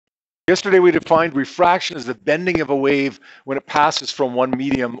Yesterday we defined refraction as the bending of a wave when it passes from one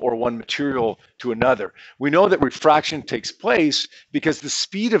medium or one material to another. We know that refraction takes place because the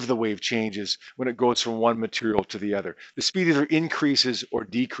speed of the wave changes when it goes from one material to the other. The speed either increases or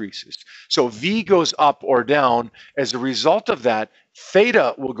decreases. So V goes up or down. As a result of that,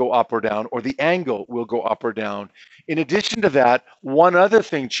 theta will go up or down, or the angle will go up or down. In addition to that, one other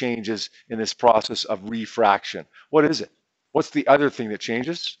thing changes in this process of refraction. What is it? What's the other thing that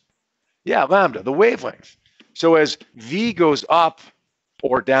changes? Yeah, lambda, the wavelength. So as V goes up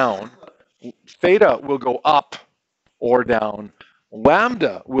or down, theta will go up or down.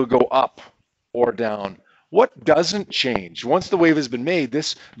 Lambda will go up or down. What doesn't change? Once the wave has been made,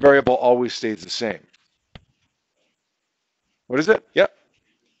 this variable always stays the same. What is it? Yep,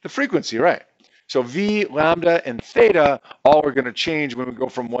 the frequency, right. So V, lambda, and theta all are going to change when we go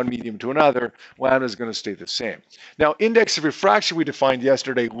from one medium to another. Lambda is going to stay the same. Now, index of refraction we defined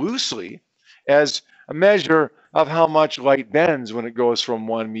yesterday loosely as a measure of how much light bends when it goes from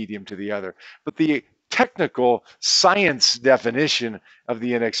one medium to the other. But the technical science definition of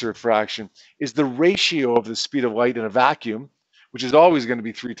the index of refraction is the ratio of the speed of light in a vacuum, which is always going to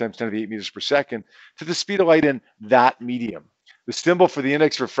be 3 times 10 to the 8 meters per second, to the speed of light in that medium. The symbol for the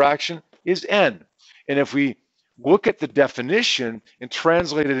index of refraction is n. And if we look at the definition and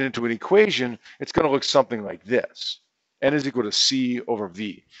translate it into an equation, it's going to look something like this. N is equal to C over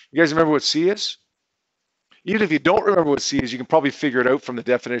V. You guys remember what C is? Even if you don't remember what C is, you can probably figure it out from the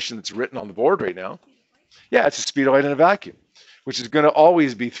definition that's written on the board right now. Yeah, it's the speed of light in a vacuum, which is going to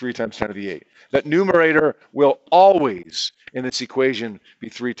always be 3 times 10 to the 8. That numerator will always, in this equation, be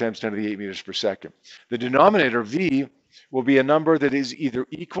 3 times 10 to the 8 meters per second. The denominator, V, will be a number that is either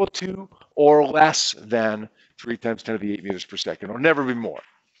equal to or less than 3 times 10 to the 8 meters per second, or never be more.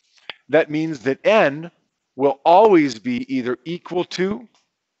 That means that N will always be either equal to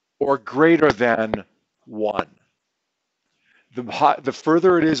or greater than 1. The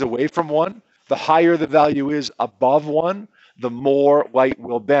further it is away from 1, the higher the value is above 1, the more light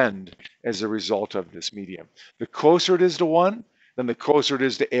will bend as a result of this medium. The closer it is to 1, then the closer it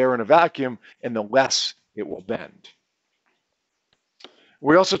is to air in a vacuum, and the less it will bend.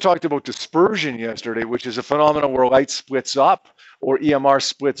 We also talked about dispersion yesterday, which is a phenomenon where light splits up, or EMR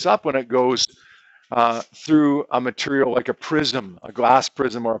splits up when it goes through a material like a prism, a glass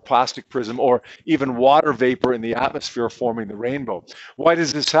prism or a plastic prism, or even water vapor in the atmosphere forming the rainbow. Why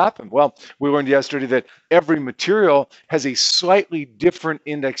does this happen? Well, we learned yesterday that every material has a slightly different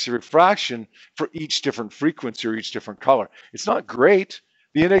index of refraction for each different frequency or each different color. It's not great.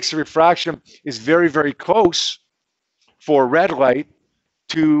 The index of refraction is very, very close for red light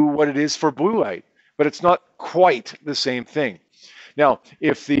to what it is for blue light, but it's not quite the same thing. Now,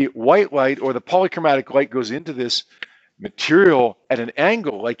 if the white light or the polychromatic light goes into this material at an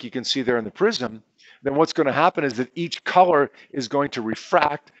angle, like you can see there in the prism, then what's going to happen is that each color is going to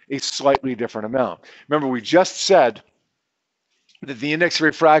refract a slightly different amount. Remember, we just said that the index of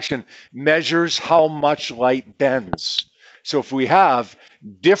refraction measures how much light bends. So if we have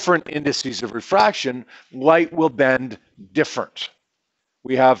different indices of refraction, light will bend different.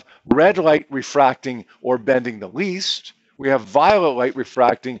 We have red light refracting or bending the least. We have violet light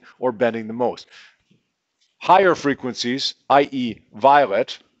refracting or bending the most. Higher frequencies, i.e.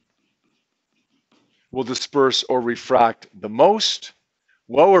 violet, will disperse or refract the most.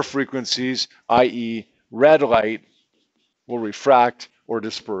 Lower frequencies, i.e. red light, will refract or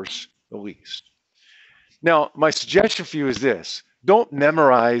disperse the least. Now, my suggestion for you is this. Don't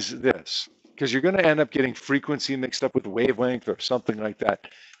memorize this, because you're going to end up getting frequency mixed up with wavelength or something like that.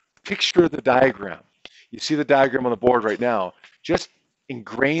 Picture the diagram. You see the diagram on the board right now. Just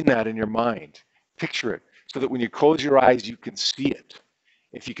ingrain that in your mind. Picture it so that when you close your eyes, you can see it.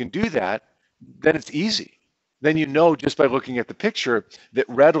 If you can do that, then it's easy. Then you know just by looking at the picture that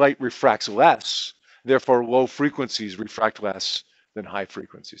red light refracts less, therefore low frequencies refract less than high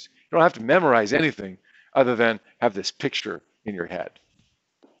frequencies. You don't have to memorize anything other than have this picture in your head.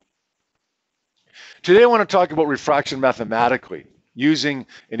 Today I want to talk about refraction mathematically using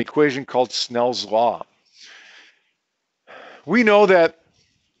an equation called Snell's law. We know that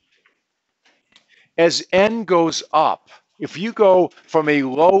as n goes up, if you go from a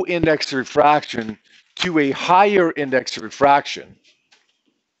low index of refraction to a higher index of refraction,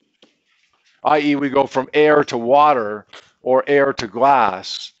 i.e. we go from air to water or air to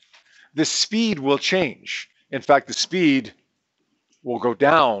glass, the speed will change. In fact, the speed will go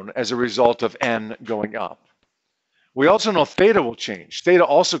down as a result of n going up. We also know theta will change. Theta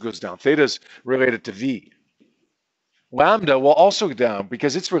also goes down. Theta is related to V. Lambda will also go down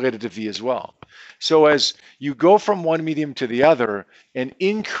because it's related to V as well. So as you go from one medium to the other and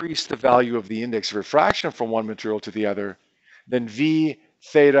increase the value of the index of refraction from one material to the other, then V,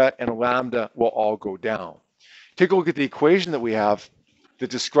 theta, and lambda will all go down. Take a look at the equation that we have that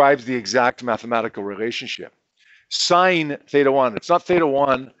describes the exact mathematical relationship. Sine theta 1, it's not theta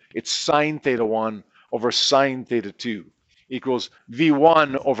 1, it's sine theta 1 over sine theta 2 equals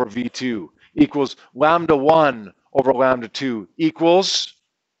V1 over V2 equals lambda 1 over lambda 2 equals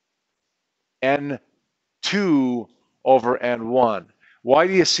N2 over N1. Why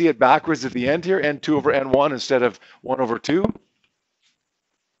do you see it backwards at the end here, N2 over N1 instead of 1 over 2?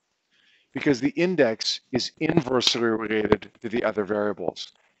 Because the index is inversely related to the other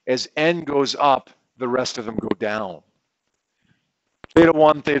variables. As N goes up, the rest of them go down. Theta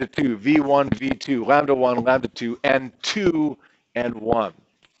 1, theta 2, V1, V2, lambda 1, lambda 2, N2, N1.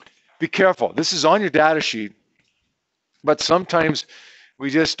 Be careful. This is on your data sheet, but sometimes we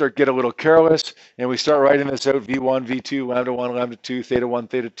just get a little careless and we start writing this out, V1, V2, lambda 1, lambda 2, theta 1,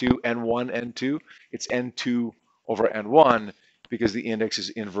 theta 2, N1, N2. It's N2 over N1 because the index is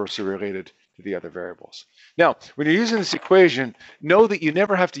inversely related to the other variables. Now, when you're using this equation, know that you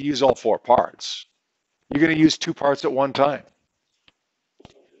never have to use all four parts. You're going to use two parts at one time.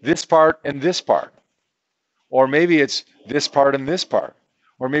 This part and this part. Or maybe it's this part and this part.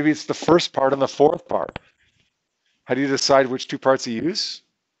 Or maybe it's the first part and the fourth part. How do you decide which two parts to use?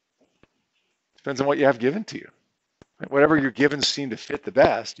 Depends on what you have given to you. Whatever your givens seem to fit the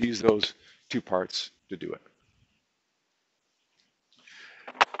best, use those two parts to do it.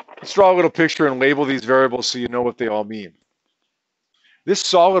 Let's draw a little picture and label these variables so you know what they all mean. This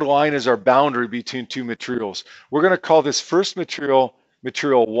solid line is our boundary between two materials. We're going to call this first material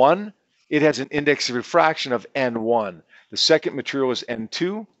material 1. It has an index of refraction of N1. The second material is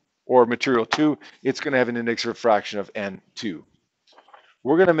N2, or material 2. It's going to have an index of refraction of N2.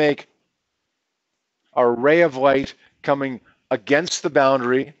 We're going to make our ray of light coming against the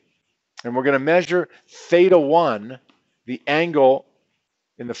boundary, and we're going to measure theta 1, the angle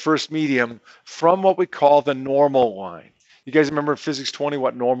in the first medium, from what we call the normal line. You guys remember in physics 20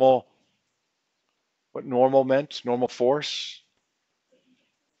 what normal meant? Normal force?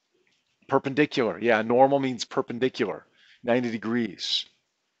 Perpendicular. Yeah, normal means perpendicular, 90 degrees.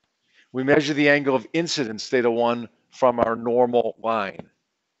 We measure the angle of incidence, theta 1, from our normal line.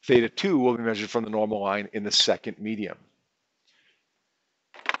 Theta 2 will be measured from the normal line in the second medium.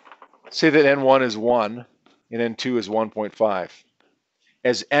 Say that N1 is 1 and N2 is 1.5.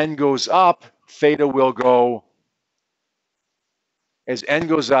 As N goes up, theta will go. As N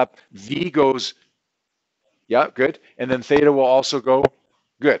goes up, V goes, yeah, good. And then theta will also go,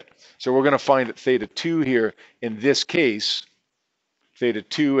 good. So we're going to find that theta 2 here, in this case, theta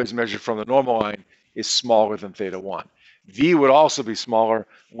 2 as measured from the normal line is smaller than theta 1. V would also be smaller.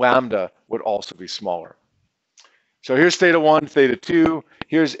 Lambda would also be smaller. So here's theta 1, theta 2.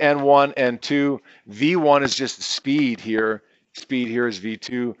 Here's N1, N2. V1 is just the speed here. Speed here is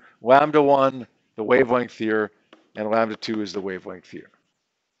V2. Lambda 1, the wavelength here, and lambda 2 is the wavelength here.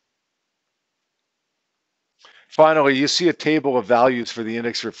 Finally, you see a table of values for the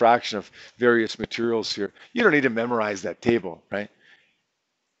index of refraction of various materials here. You don't need to memorize that table, right?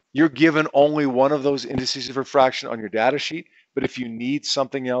 You're given only one of those indices of refraction on your data sheet, but if you need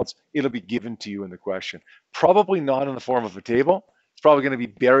something else, it'll be given to you in the question. Probably not in the form of a table. It's probably going to be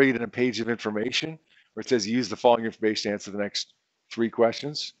buried in a page of information where it says use the following information to answer the next 3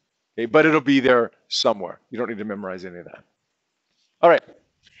 questions. Okay, but it'll be there somewhere. You don't need to memorize any of that. All right,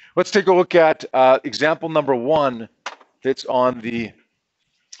 let's take a look at example number 1 that's on the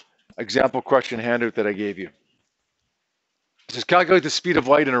example question handout that I gave you. It says calculate the speed of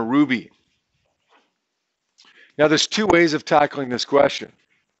light in a ruby. Now there's 2 ways of tackling this question.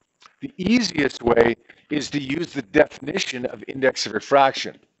 The easiest way is to use the definition of index of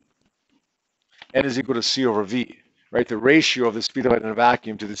refraction. N is equal to C over V, right? The ratio of the speed of light in a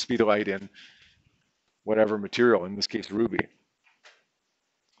vacuum to the speed of light in whatever material, in this case ruby.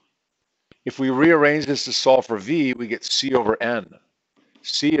 If we rearrange this to solve for V, we get C over N.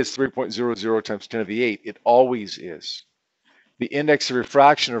 C is 3.00 times 10 to the 8. It always is. The index of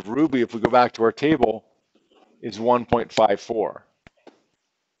refraction of ruby, if we go back to our table, is 1.54.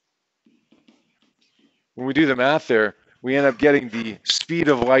 When we do the math there, we end up getting the speed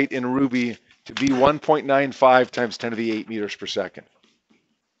of light in ruby to be 1.95 times 10 to the 8 meters per second.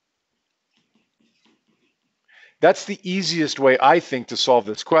 That's the easiest way, I think, to solve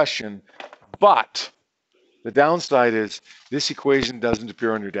this question, but the downside is this equation doesn't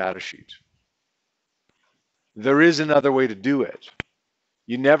appear on your data sheet. There is another way to do it.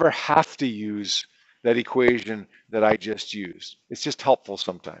 You never have to use that equation that I just used. It's just helpful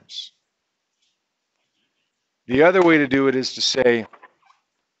sometimes. The other way to do it is to say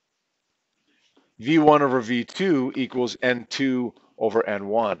V1 over V2 equals N2 over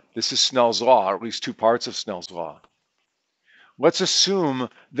N1. This is Snell's law, or at least two parts of Snell's law. Let's assume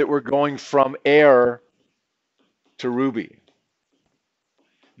that we're going from air to Ruby.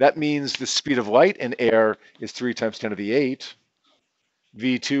 That means the speed of light in air is 3 times 10 to the 8.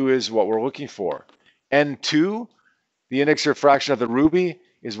 V2 is what we're looking for. N2, the index refraction of the Ruby,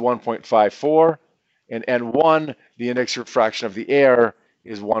 is 1.54. And N1, the index refraction of the air,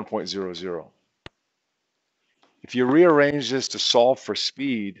 is 1.00. If you rearrange this to solve for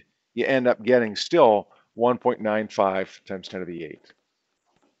speed, you end up getting still 1.95 times 10 to the 8.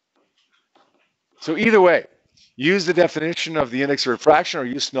 So either way, use the definition of the index of refraction or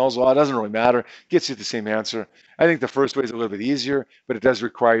use Snell's law. It doesn't really matter. Gets you the same answer. I think the first way is a little bit easier, but it does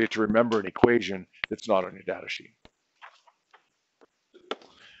require you to remember an equation that's not on your data sheet.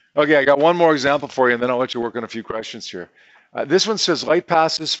 Okay, I got one more example for you, and then I'll let you work on a few questions here. This one says light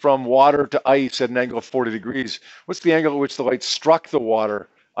passes from water to ice at an angle of 40 degrees. What's the angle at which the light struck the water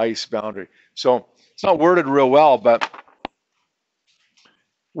ice boundary? So it's not worded real well, but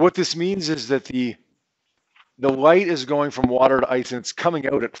what this means is that the light is going from water to ice and it's coming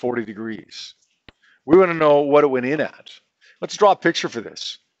out at 40 degrees. We want to know what it went in at. Let's draw a picture for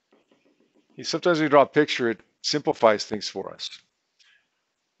this. Sometimes when we draw a picture, it simplifies things for us.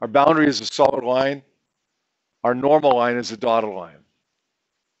 Our boundary is a solid line. Our normal line is a dotted line.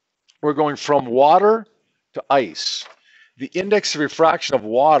 We're going from water to ice. The index of refraction of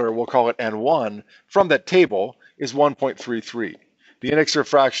water, we'll call it N1, from that table is 1.33. The index of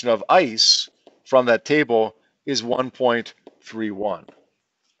refraction of ice from that table is 1.31.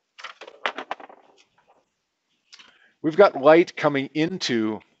 We've got light coming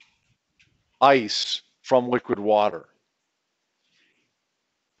into ice from liquid water.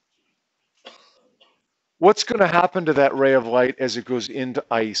 What's going to happen to that ray of light as it goes into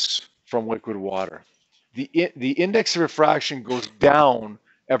ice from liquid water? The index of refraction goes down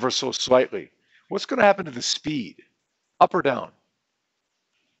ever so slightly. What's going to happen to the speed? Up or down?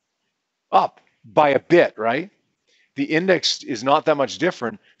 Up by a bit, right? The index is not that much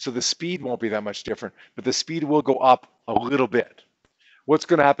different, so the speed won't be that much different, but the speed will go up a little bit. What's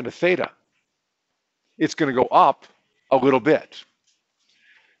going to happen to theta? It's going to go up a little bit.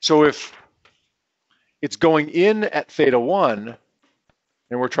 So if it's going in at theta 1,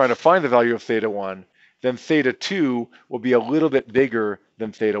 and we're trying to find the value of theta 1, then theta 2 will be a little bit bigger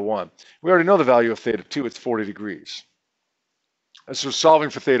than theta 1. We already know the value of theta 2, it's 40 degrees. So solving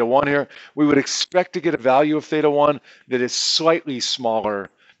for theta 1 here, we would expect to get a value of theta 1 that is slightly smaller,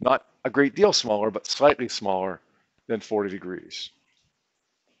 not a great deal smaller, but slightly smaller than 40 degrees.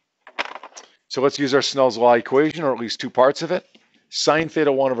 So let's use our Snell's law equation, or at least two parts of it. Sine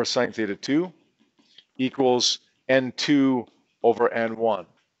theta 1 over sine theta 2 equals N2 over N1.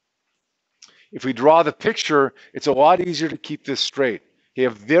 If we draw the picture, it's a lot easier to keep this straight. Okay, a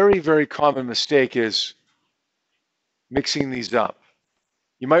very, very common mistake is mixing these up.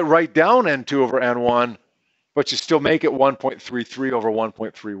 You might write down N2 over N1, but you still make it 1.33 over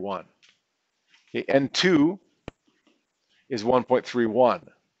 1.31. Okay, N2 is 1.31.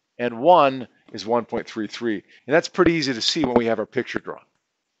 N1 is 1.33. And that's pretty easy to see when we have our picture drawn.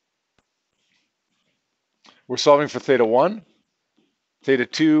 We're solving for theta 1. Theta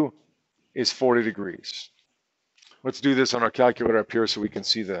 2 is 40 degrees. Let's do this on our calculator up here so we can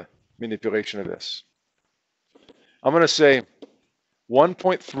see the manipulation of this. I'm going to say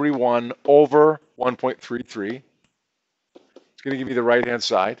 1.31 over 1.33. It's going to give me the right-hand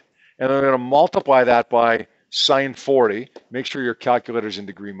side. And I'm going to multiply that by sine 40. Make sure your calculator's in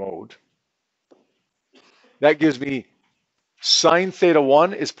degree mode. That gives me sine theta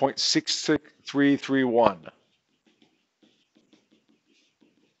 1 is 0.6331.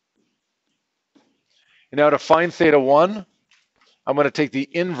 And now to find theta 1, I'm going to take the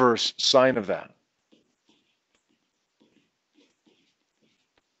inverse sine of that.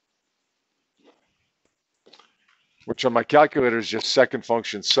 Which on my calculator is just second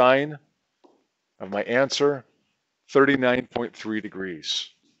function sine of my answer, 39.3 degrees.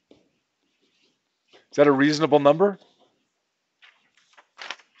 Is that a reasonable number?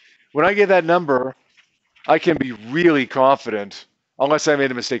 When I get that number, I can be really confident, unless I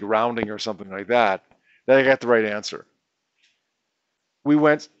made a mistake rounding or something like that I got the right answer. We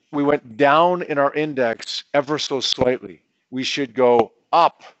went down in our index ever so slightly. We should go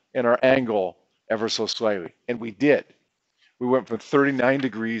up in our angle ever so slightly. And we did. We went from 39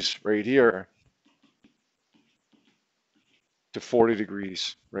 degrees right here to 40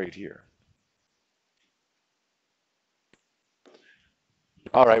 degrees right here.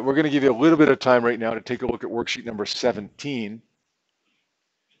 All right, we're going to give you a little bit of time right now to take a look at worksheet number 17.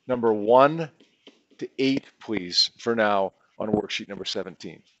 Number 1 to 8, please, for now on worksheet number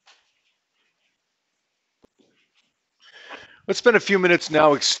 17. Let's spend a few minutes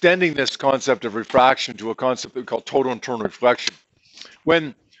now extending this concept of refraction to a concept that we call total internal reflection.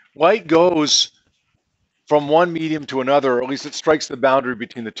 When light goes from one medium to another, or at least it strikes the boundary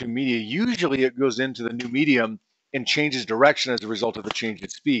between the two media, usually it goes into the new medium and changes direction as a result of the change in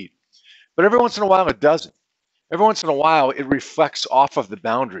speed. But every once in a while it doesn't. Every once in a while it reflects off of the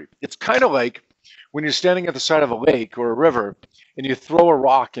boundary. It's kind of like when you're standing at the side of a lake or a river and you throw a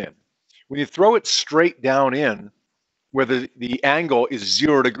rock in. When you throw it straight down in, where the angle is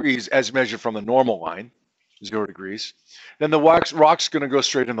 0 degrees as measured from the normal line, 0 degrees, then the rock's going to go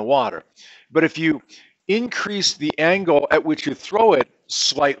straight in the water. But if you increase the angle at which you throw it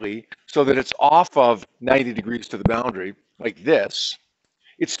slightly so that it's off of 90 degrees to the boundary, like this,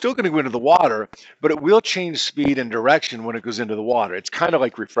 it's still going to go into the water, but it will change speed and direction when it goes into the water. It's kind of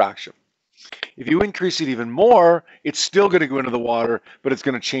like refraction. If you increase it even more, it's still going to go into the water, but it's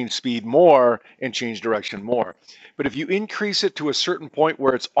going to change speed more and change direction more. But if you increase it to a certain point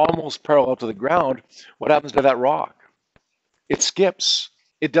where it's almost parallel to the ground, what happens to that rock? It skips.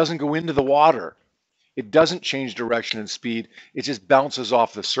 It doesn't go into the water. It doesn't change direction and speed. It just bounces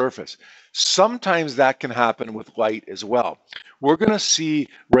off the surface. Sometimes that can happen with light as well. We're going to see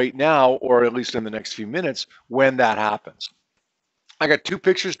right now, or at least in the next few minutes, when that happens. I got two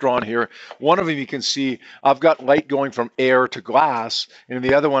pictures drawn here. One of them you can see I've got light going from air to glass, and in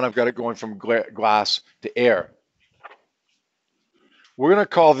the other one I've got it going from glass to air. We're going to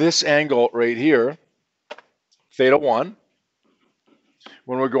call this angle right here theta 1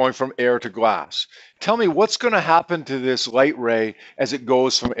 when we're going from air to glass. Tell me what's going to happen to this light ray as it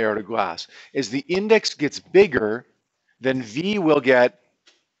goes from air to glass. As the index gets bigger, then V will get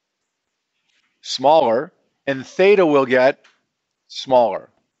smaller and theta will get smaller.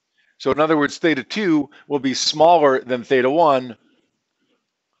 So in other words, theta 2 will be smaller than theta 1,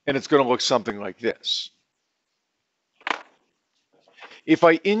 and it's going to look something like this. If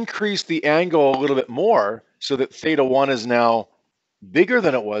I increase the angle a little bit more so that theta 1 is now bigger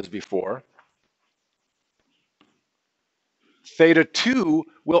than it was before, theta 2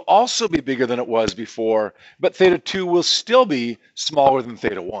 will also be bigger than it was before, but theta 2 will still be smaller than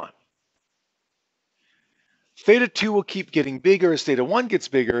theta 1. Theta 2 will keep getting bigger as theta 1 gets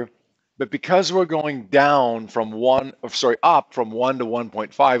bigger, but because we're going down from up from 1 to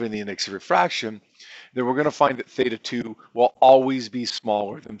 1.5 in the index of refraction, then we're going to find that theta 2 will always be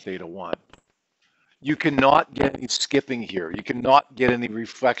smaller than theta 1. You cannot get any skipping here. You cannot get any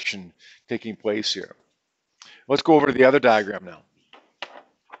reflection taking place here. Let's go over to the other diagram now.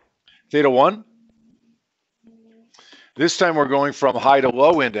 Theta 1. This time we're going from high to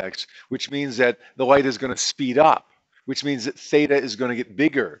low index, which means that the light is going to speed up, which means that theta is going to get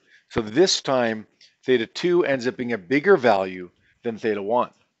bigger. So this time, theta 2 ends up being a bigger value than theta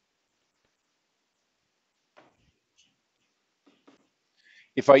 1.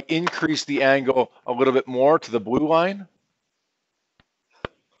 If I increase the angle a little bit more to the blue line,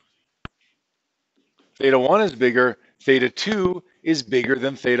 theta 1 is bigger, theta 2 is bigger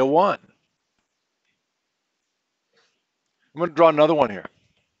than theta 1. I'm going to draw another one here.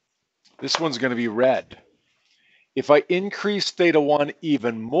 This one's going to be red. If I increase theta 1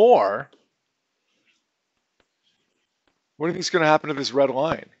 even more, what do you think is going to happen to this red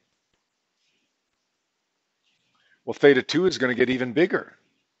line? Well, theta 2 is going to get even bigger,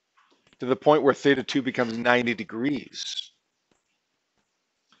 to the point where theta 2 becomes 90 degrees.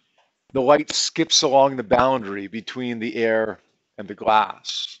 The light skips along the boundary between the air and the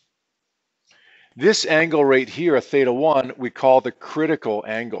glass. This angle right here, theta 1, we call the critical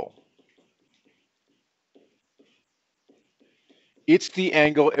angle. It's the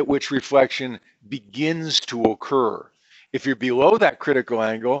angle at which reflection begins to occur. If you're below that critical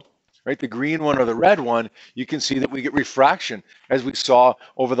angle, right, the green one or the red one, you can see that we get refraction, as we saw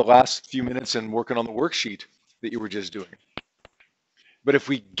over the last few minutes and working on the worksheet that you were just doing. But if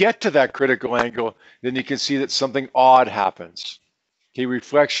we get to that critical angle, then you can see that something odd happens. Okay,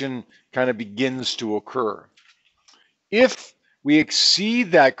 reflection kind of begins to occur. If we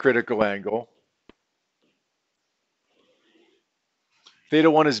exceed that critical angle,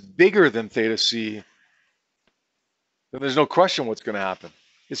 theta 1 is bigger than theta c, then there's no question what's going to happen.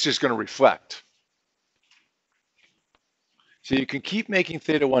 It's just going to reflect. So you can keep making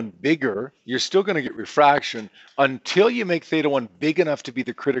theta 1 bigger. You're still going to get refraction until you make theta 1 big enough to be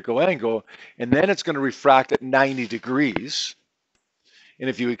the critical angle, and then it's going to refract at 90 degrees. And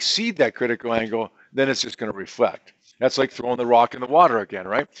if you exceed that critical angle, then it's just going to reflect. That's like throwing the rock in the water again,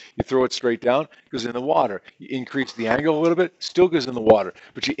 right? You throw it straight down, it goes in the water. You increase the angle a little bit, still goes in the water.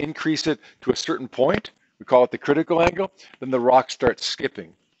 But you increase it to a certain point, we call it the critical angle, then the rock starts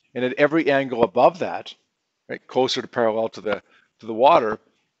skipping. And at every angle above that, right, closer to parallel to the water,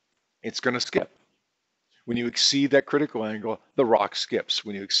 it's going to skip. When you exceed that critical angle, the rock skips.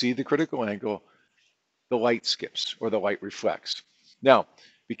 When you exceed the critical angle, the light skips or the light reflects. Now,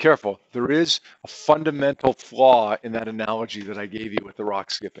 be careful. There is a fundamental flaw in that analogy that I gave you with the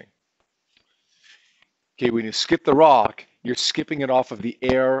rock skipping. Okay, when you skip the rock, you're skipping it off of the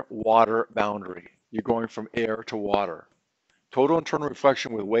air-water boundary. You're going from air to water. Total internal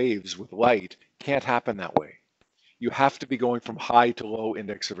reflection with waves, with light, can't happen that way. You have to be going from high to low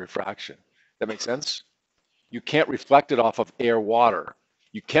index of refraction. That makes sense? You can't reflect it off of air-water.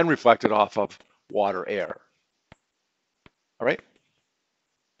 You can reflect it off of water-air. All right?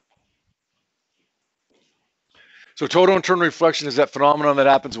 So total internal reflection is that phenomenon that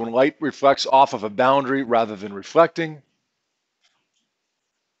happens when light reflects off of a boundary rather than reflecting.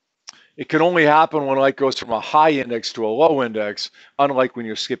 It can only happen when light goes from a high index to a low index, unlike when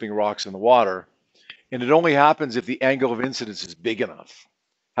you're skipping rocks in the water. And it only happens if the angle of incidence is big enough.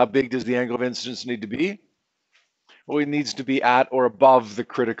 How big does the angle of incidence need to be? Well, it needs to be at or above the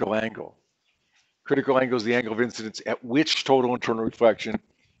critical angle. Critical angle is the angle of incidence at which total internal reflection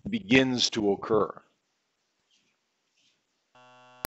begins to occur.